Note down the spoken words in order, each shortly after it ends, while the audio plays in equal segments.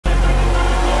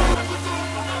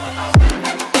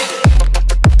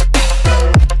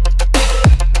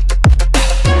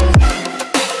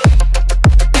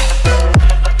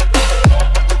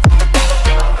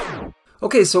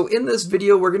Okay, so in this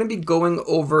video, we're going to be going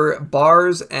over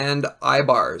bars and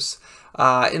iBars.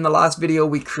 In the last video,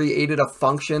 we created a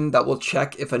function that will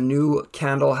check if a new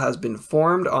candle has been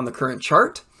formed on the current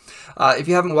chart. If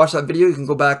you haven't watched that video, you can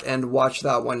go back and watch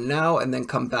that one now and then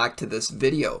come back to this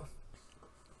video.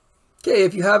 Okay,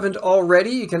 if you haven't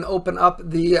already, you can open up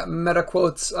the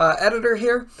MetaQuotes editor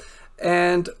here.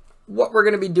 And what we're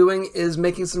going to be doing is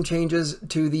making some changes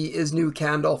to the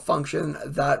IsNewCandle function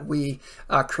that we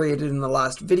created in the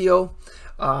last video.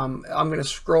 I'm going to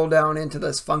scroll down into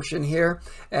this function here,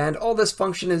 and all this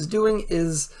function is doing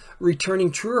is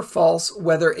returning true or false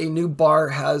whether a new bar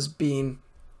has been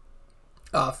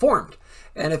formed.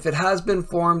 And if it has been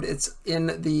formed, it's in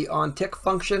the onTick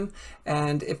function,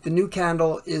 and if the new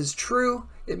candle is true,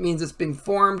 it means it's been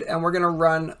formed, and we're going to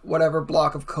run whatever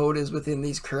block of code is within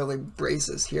these curly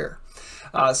braces here.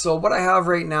 So what I have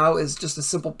right now is just a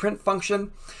simple print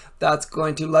function that's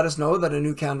going to let us know that a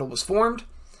new candle was formed.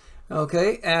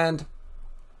 Okay, and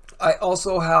I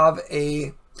also have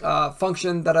a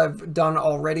function that I've done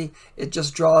already. It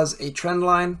just draws a trend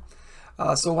line.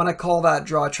 So when I call that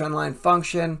draw trend line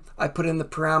function, I put in the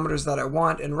parameters that I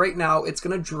want, and right now it's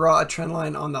going to draw a trend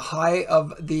line on the high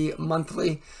of the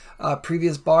monthly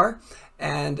previous bar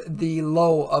and the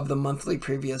low of the monthly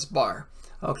previous bar.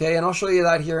 Okay, and I'll show you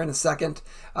that here in a second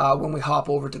when we hop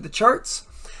over to the charts.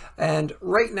 And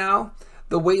right now,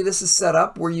 the way this is set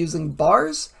up, we're using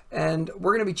bars, and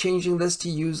we're going to be changing this to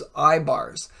use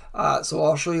iBars. So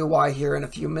I'll show you why here in a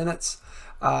few minutes,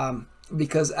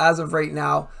 because as of right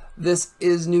now, this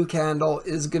IsNewCandle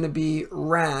is going to be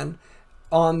ran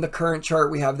on the current chart.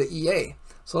 We have the EA.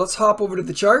 So let's hop over to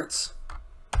the charts.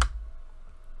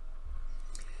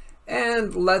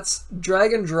 And let's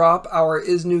drag and drop our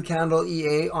IsNewCandle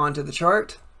EA onto the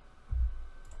chart.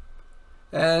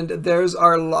 And there's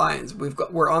our lines.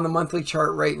 We're on the monthly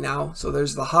chart right now. So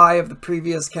there's the high of the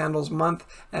previous candle's month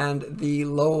and the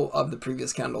low of the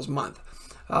previous candle's month.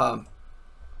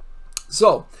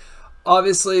 So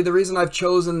obviously the reason I've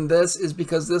chosen this is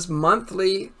because this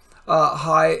monthly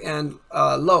high and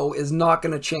low is not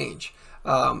going to change.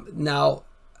 Now,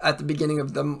 at the beginning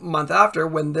of the month after,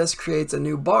 when this creates a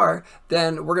new bar,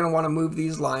 then we're going to want to move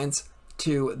these lines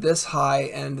to this high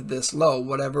and this low,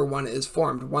 whatever one is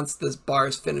formed once this bar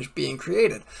is finished being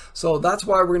created. So that's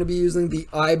why we're going to be using the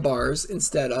iBars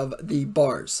instead of the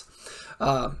bars.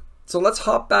 So let's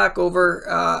hop back over.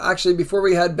 Actually, before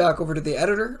we head back over to the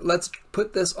editor, let's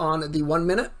put this on the 1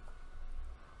 minute.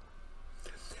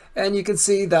 And you can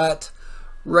see that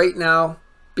right now,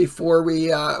 before we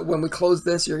when we close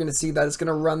this, you're going to see that it's going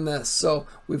to run this. So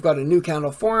we've got a new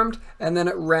candle formed, and then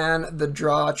it ran the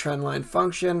draw trend line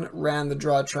function, ran the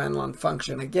draw trend line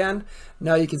function again.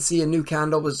 Now you can see a new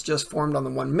candle was just formed on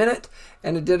the 1 minute,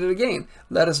 and it did it again.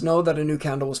 Let us know that a new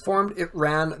candle was formed. It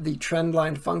ran the trend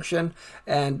line function,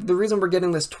 and the reason we're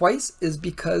getting this twice is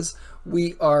because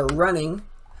we are running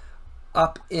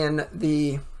up in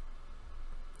the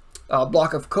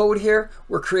block of code here.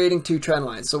 We're creating two trend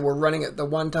lines, so we're running it the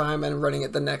one time and running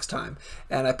it the next time.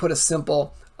 And I put a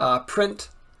simple print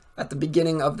at the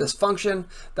beginning of this function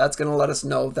that's going to let us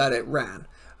know that it ran.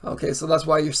 Okay, so that's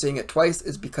why you're seeing it twice,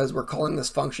 is because we're calling this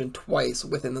function twice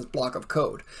within this block of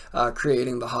code,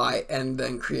 creating the high and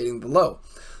then creating the low.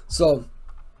 So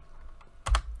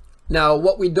now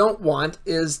what we don't want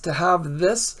is to have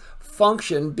this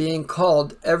function being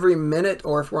called every minute,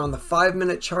 or if we're on the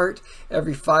 5-minute chart,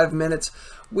 every 5 minutes.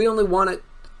 We only want it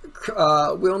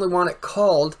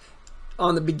called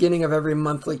on the beginning of every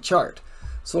monthly chart.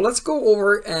 So let's go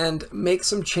over and make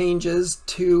some changes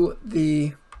to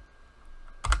the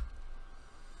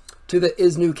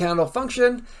IsNewCandle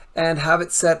function and have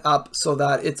it set up so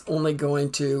that it's only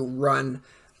going to run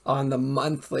on the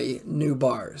monthly new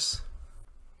bars.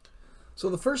 So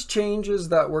the first changes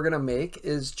that we're going to make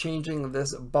is changing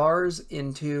this bars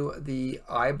into the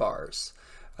iBars.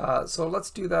 So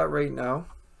let's do that right now.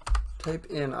 Type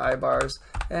in iBars,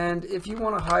 and if you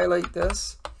want to highlight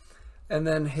this and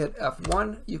then hit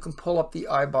F1, you can pull up the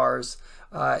iBars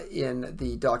in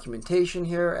the documentation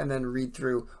here and then read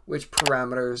through which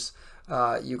parameters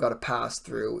you got to pass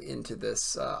through into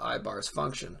this iBars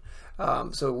function.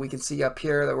 So we can see up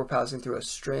here that we're passing through a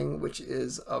string, which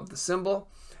is of the symbol.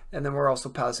 And then we're also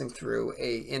passing through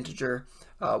a integer,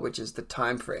 which is the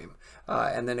time frame.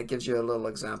 And then it gives you a little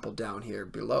example down here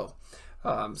below.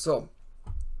 So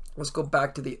let's go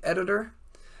back to the editor,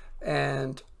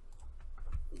 and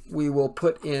we will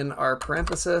put in our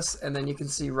parenthesis, and then you can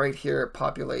see right here it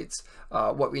populates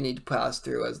what we need to pass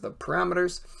through as the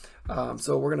parameters.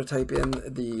 So we're going to type in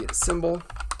the symbol.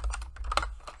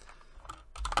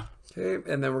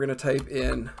 Okay, and then we're going to type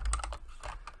in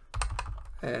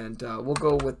And we'll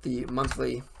go with the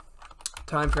monthly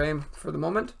time frame for the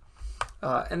moment.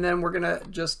 And then we're gonna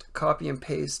just copy and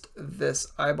paste this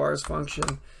iBars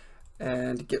function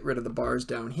and get rid of the bars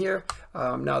down here.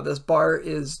 Now this bar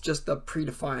is just a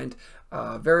predefined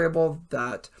variable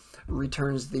that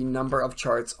returns the number of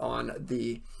charts on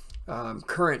the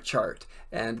current chart,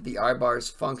 and the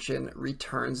iBars function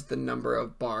returns the number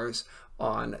of bars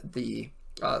on the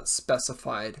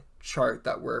specified chart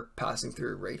that we're passing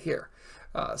through right here.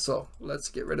 So let's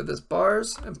get rid of this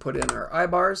bars and put in our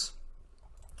iBars.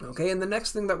 Okay, and the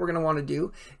next thing that we're going to want to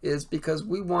do is, because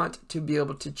we want to be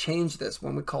able to change this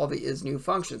when we call the isNew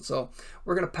function. So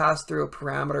we're going to pass through a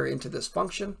parameter into this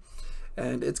function,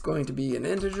 and it's going to be an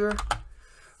integer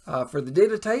for the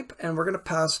data type, and we're going to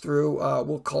pass through,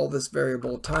 we'll call this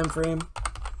variable time frame.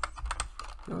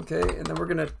 Okay, and then we're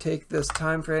going to take this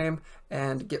time frame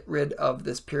and get rid of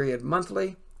this period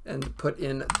monthly and put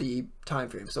in the time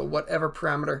frame. So whatever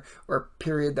parameter or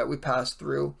period that we pass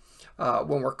through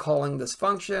when we're calling this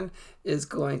function is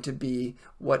going to be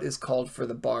what is called for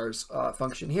the bars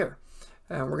function here.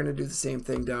 And we're going to do the same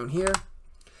thing down here.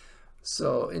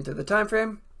 So into the time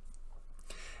frame.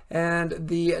 And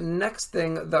the next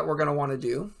thing that we're going to want to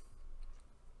do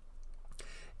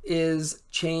is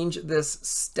change this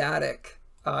static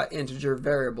integer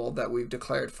variable that we've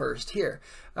declared first here.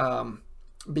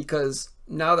 Because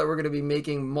now that we're going to be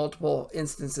making multiple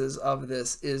instances of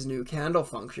this isNewCandle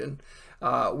function,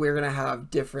 we're going to have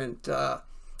different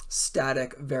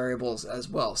static variables as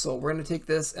well. So we're going to take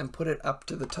this and put it up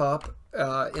to the top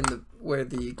where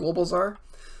the globals are.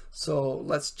 So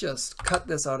let's just cut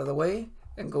this out of the way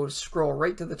and go scroll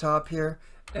right to the top here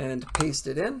and paste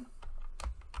it in.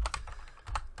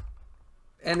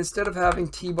 And instead of having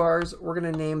T-bars, we're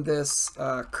going to name this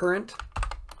current,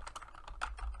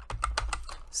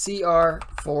 CR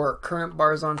for current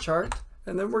bars on chart.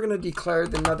 And then we're going to declare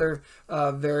another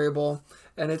variable,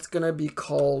 and it's going to be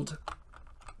called,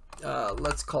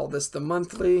 let's call this the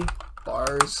monthly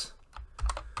bars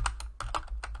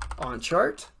on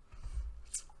chart.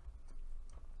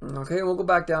 Okay, we'll go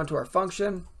back down to our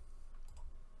function.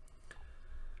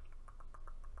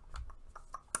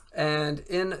 And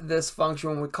in this function,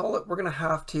 when we call it, we're going to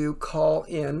have to call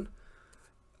in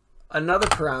another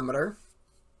parameter,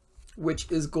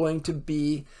 which is going to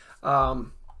be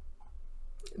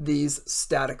these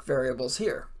static variables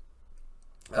here.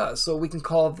 So we can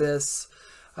call this,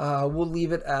 we'll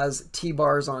leave it as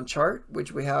T-bars on chart,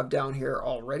 which we have down here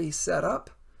already set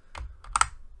up.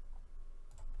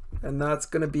 And that's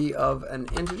going to be of an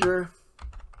integer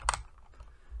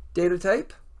data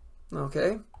type.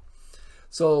 Okay.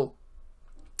 So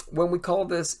when we call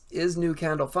this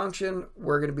isNewCandle function,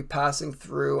 we're going to be passing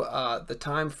through the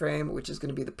time frame, which is going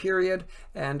to be the period,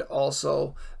 and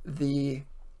also the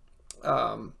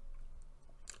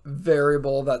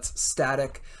variable that's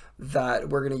static that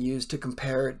we're going to use to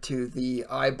compare it to the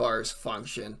iBars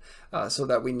function, so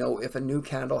that we know if a new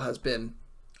candle has been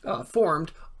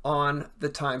formed on the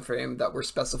time frame that we're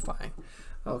specifying.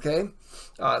 Okay,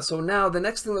 so now the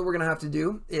next thing that we're going to have to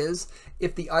do is,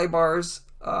 if the iBars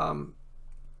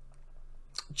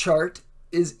chart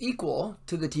is equal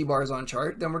to the T-bars on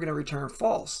chart, then we're going to return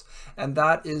false, and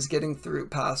that is getting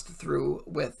passed through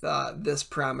with this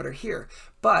parameter here.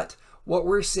 But what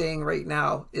we're saying right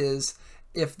now is,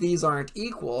 if these aren't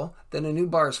equal, then a new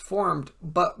bar is formed,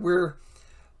 but we're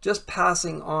just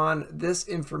passing on this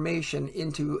information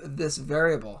into this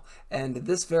variable, and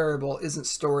this variable isn't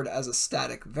stored as a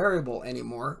static variable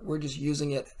anymore. We're just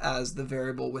using it as the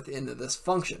variable within this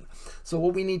function. So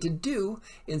what we need to do,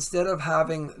 instead of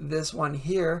having this one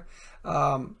here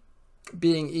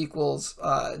being equals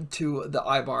to the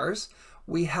iBars,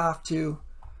 we have to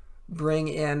bring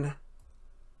in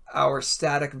our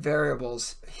static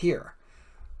variables here.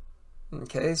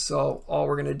 Okay, so all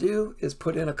we're going to do is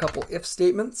put in a couple if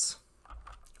statements.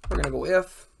 We're going to go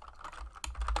if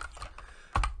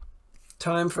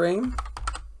time frame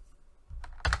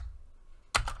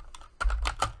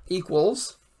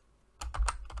equals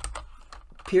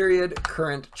period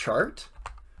current chart.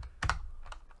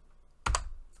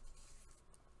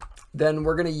 Then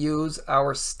we're going to use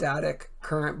our static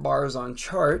current bars on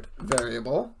chart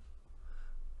variable.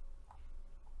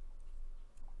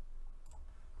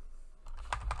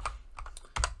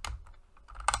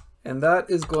 And that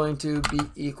is going to be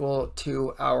equal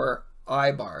to our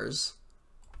iBars.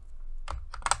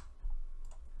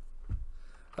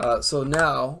 So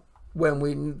now,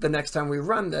 when the next time we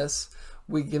run this,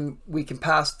 we can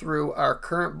pass through our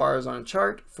current bars on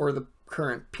chart for the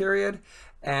current period,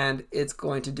 and it's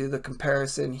going to do the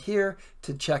comparison here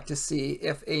to check to see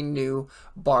if a new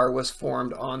bar was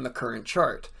formed on the current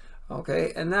chart.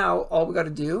 Okay, and now all we got to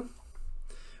do,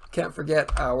 can't forget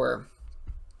our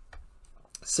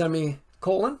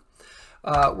semicolon.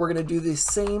 We're going to do the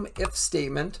same if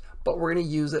statement, but we're going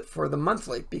to use it for the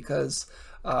monthly because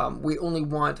we only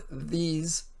want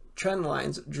these trend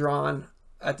lines drawn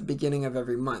at the beginning of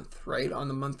every month, right, on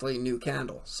the monthly new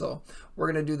candle. So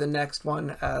we're going to do the next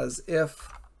one as if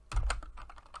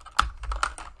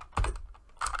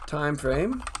time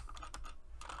frame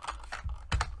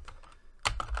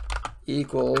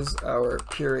equals our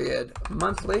period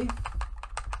monthly.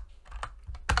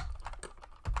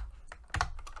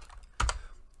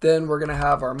 Then we're going to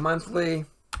have our monthly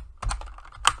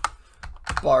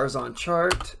bars on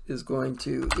chart is going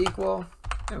to equal,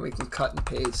 and we can cut and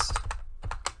paste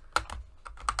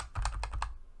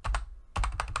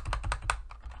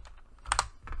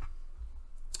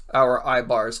our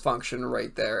iBars function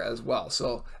right there as well.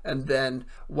 So, and then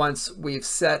once we've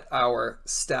set our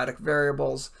static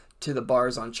variables to the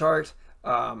bars on chart,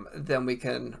 then we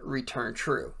can return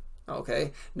true.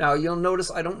 Okay, now you'll notice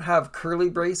I don't have curly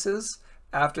braces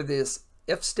after this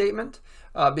if statement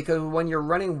because when you're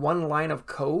running one line of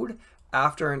code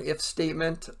after an if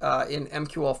statement in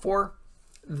MQL4,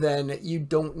 then you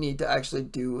don't need to actually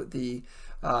do the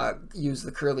use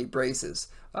the curly braces.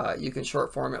 You can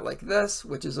short form it like this,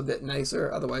 which is a bit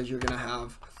nicer. Otherwise, you're going to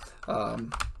have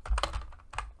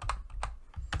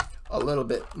a little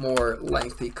bit more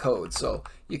lengthy code. So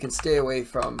you can stay away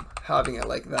from having it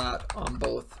like that on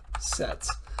both sets.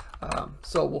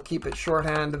 So we'll keep it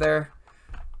shorthand there.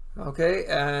 Okay,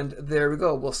 and there we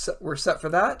go. We're set for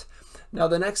that. Now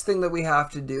the next thing that we have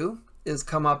to do is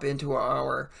come up into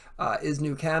our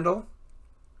IsNewCandle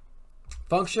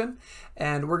function,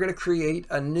 and we're going to create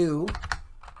a new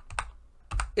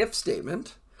if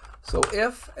statement. So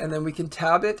if, and then we can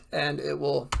tab it and it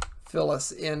will fill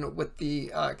us in with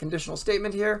the conditional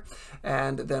statement here,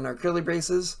 and then our curly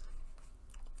braces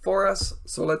for us.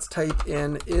 So let's type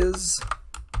in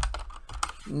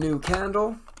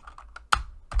IsNewCandle.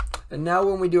 And now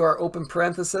when we do our open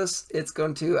parenthesis, it's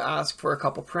going to ask for a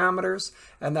couple parameters,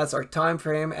 and that's our time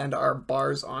frame and our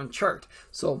bars on chart.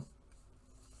 So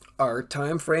our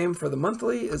time frame for the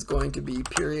monthly is going to be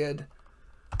period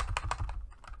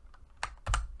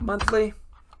monthly,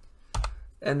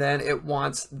 and then it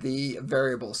wants the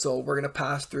variable. So we're going to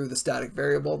pass through the static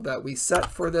variable that we set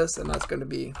for this, and that's going to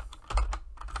be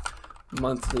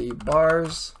monthly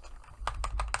bars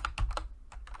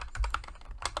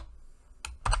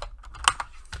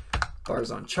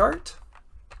on chart.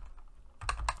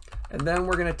 And then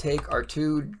we're going to take our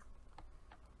two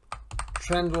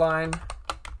trend line,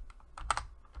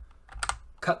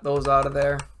 cut those out of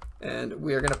there, and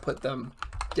we are going to put them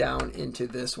down into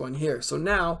this one here. So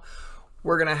now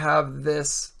we're going to have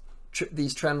these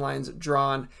trend lines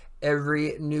drawn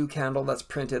every new candle that's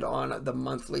printed on the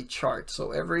monthly chart.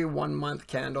 So every 1 month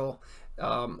candle,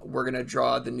 we're going to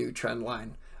draw the new trend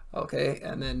line. Okay,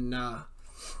 and then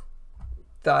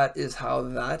that is how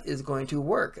that is going to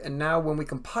work. And now when we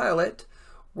compile it,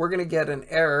 we're going to get an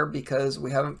error because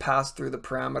we haven't passed through the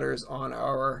parameters on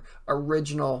our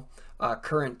original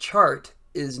current chart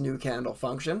IsNewCandle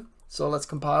function. So let's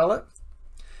compile it,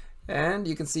 and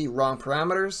you can see wrong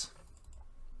parameters.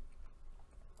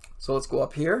 So let's go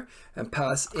up here and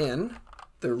pass in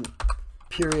the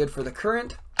period for the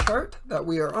current chart that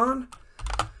we are on,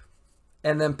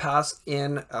 and then pass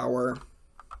in our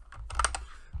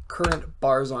current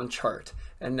bars on chart.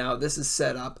 And now this is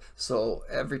set up so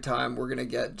every time we're going to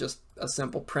get just a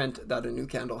simple print that a new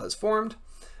candle has formed.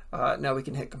 Now we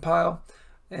can hit compile,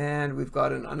 and we've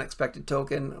got an unexpected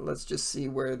token. Let's just see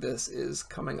where this is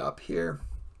coming up here.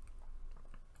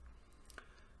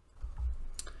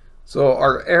 So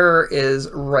our error is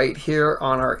right here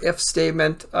on our if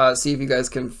statement. See if you guys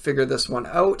can figure this one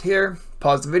out here.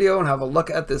 Pause the video and have a look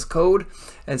at this code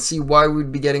and see why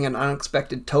we'd be getting an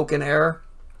unexpected token error.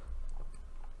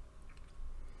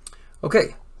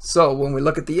 Okay, so when we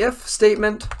look at the if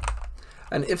statement,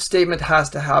 an if statement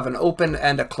has to have an open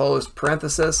and a closed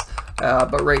parenthesis,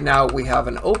 but right now we have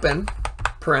an open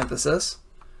parenthesis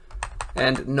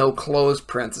and no closed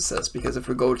parenthesis, because if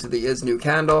we go to the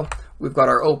IsNewCandle, we've got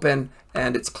our open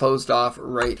and it's closed off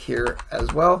right here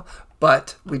as well,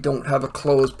 but we don't have a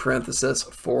closed parenthesis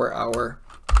for our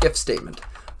if statement.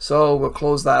 So we'll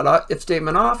close that if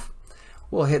statement off.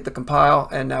 We'll hit the compile,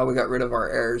 and now we got rid of our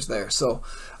errors there. So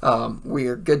we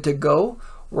are good to go.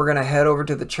 We're going to head over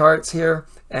to the charts here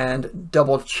and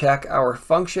double check our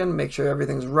function, make sure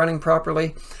everything's running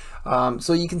properly.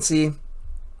 So you can see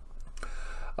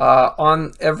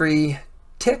on every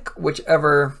tick,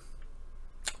 whichever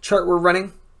chart we're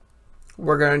running,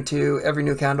 we're going to, every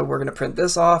new candle, we're going to print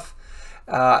this off.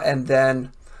 And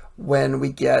then when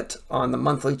we get on the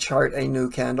monthly chart a new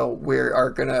candle, we are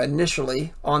going to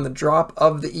initially, on the drop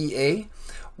of the EA,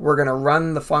 we're going to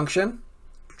run the function,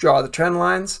 draw the trend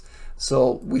lines.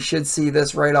 So we should see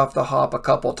this right off the hop a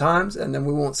couple times, and then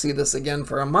we won't see this again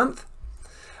for a month.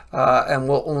 And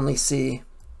we'll only see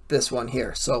this one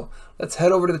here. So let's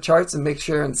head over to the charts and make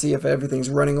sure and see if everything's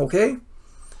running okay.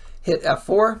 Hit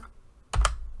F4.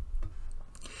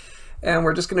 And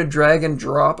we're just going to drag and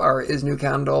drop our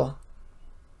IsNewCandle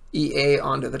EA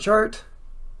onto the chart.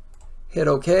 Hit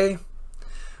OK.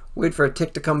 Wait for a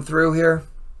tick to come through here.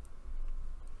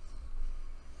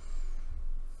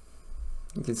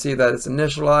 You can see that it's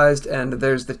initialized and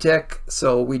there's the tick.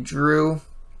 So we drew,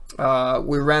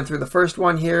 we ran through the first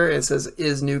one here. It says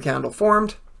IsNewCandle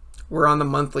formed. We're on the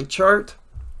monthly chart.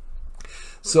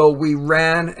 So we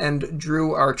ran and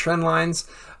drew our trend lines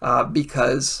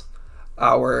because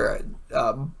our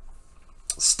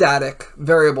static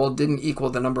variable didn't equal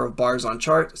the number of bars on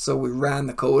chart. So we ran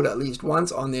the code at least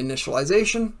once on the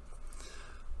initialization.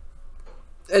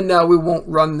 And now we won't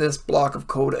run this block of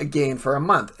code again for a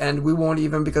month. And we won't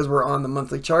even, because we're on the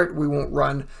monthly chart, we won't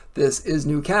run this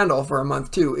IsNewCandle for a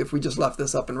month too if we just left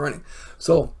this up and running.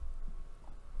 So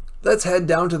let's head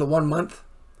down to the 1 month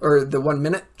or the 1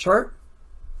 minute chart.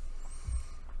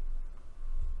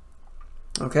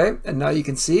 Okay, and now you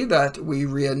can see that we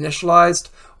reinitialized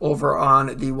over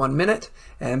on the 1 minute,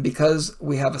 and because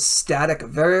we have a static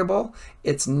variable,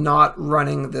 it's not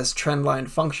running this trend line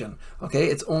function. Okay,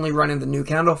 it's only running the new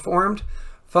candle formed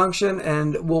function,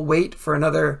 and we'll wait for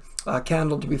another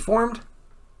candle to be formed.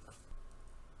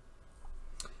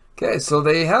 Okay, so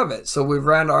there you have it. So we've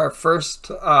ran our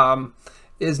first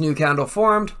IsNewCandle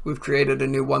formed. We've created a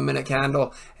new 1 minute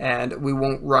candle, and we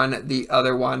won't run the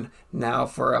other one now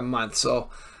for a month. So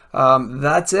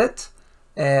that's it,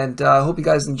 and I hope you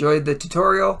guys enjoyed the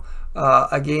tutorial.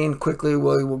 Again, quickly,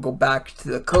 we will go back to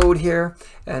the code here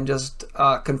and just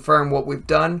confirm what we've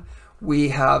done. We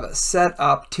have set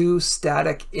up 2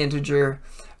 static integer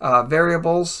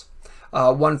variables,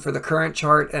 one for the current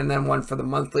chart and then one for the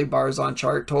monthly bars on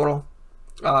chart total.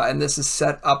 And this is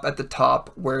set up at the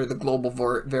top where the global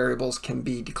variables can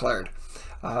be declared.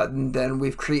 And then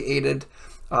we've created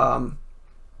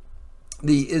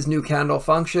the IsNewCandle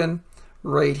function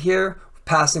right here,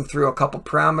 passing through a couple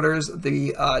parameters,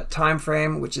 the time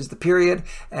frame, which is the period,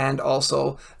 and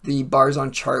also the bars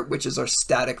on chart, which is our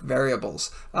static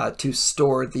variables to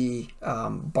store the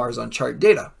bars on chart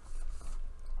data.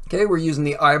 Okay, we're using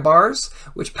the iBars,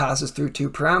 which passes through 2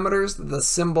 parameters, the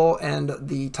symbol and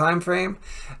the time frame.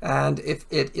 And if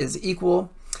it is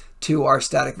equal to our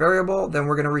static variable, then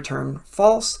we're going to return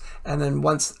false. And then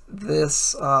once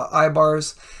this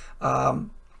iBars,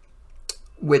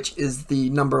 which is the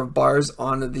number of bars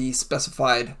on the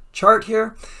specified chart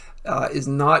here, is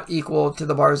not equal to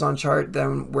the bars on chart,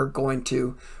 then we're going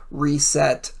to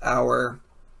reset our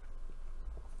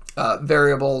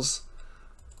variables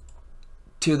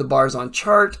to the bars on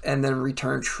chart and then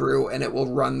return true, and it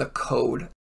will run the code.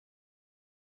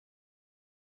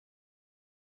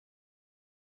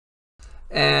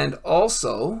 And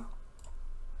also,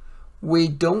 we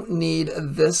don't need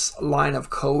this line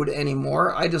of code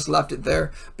anymore. I just left it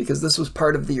there because this was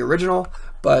part of the original,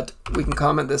 but we can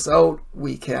comment this out.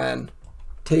 We can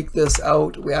take this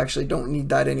out. We actually don't need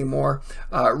that anymore.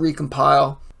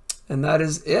 Recompile, and that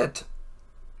is it.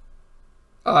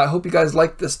 I hope you guys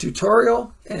liked this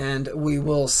tutorial, and we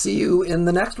will see you in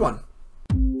the next one.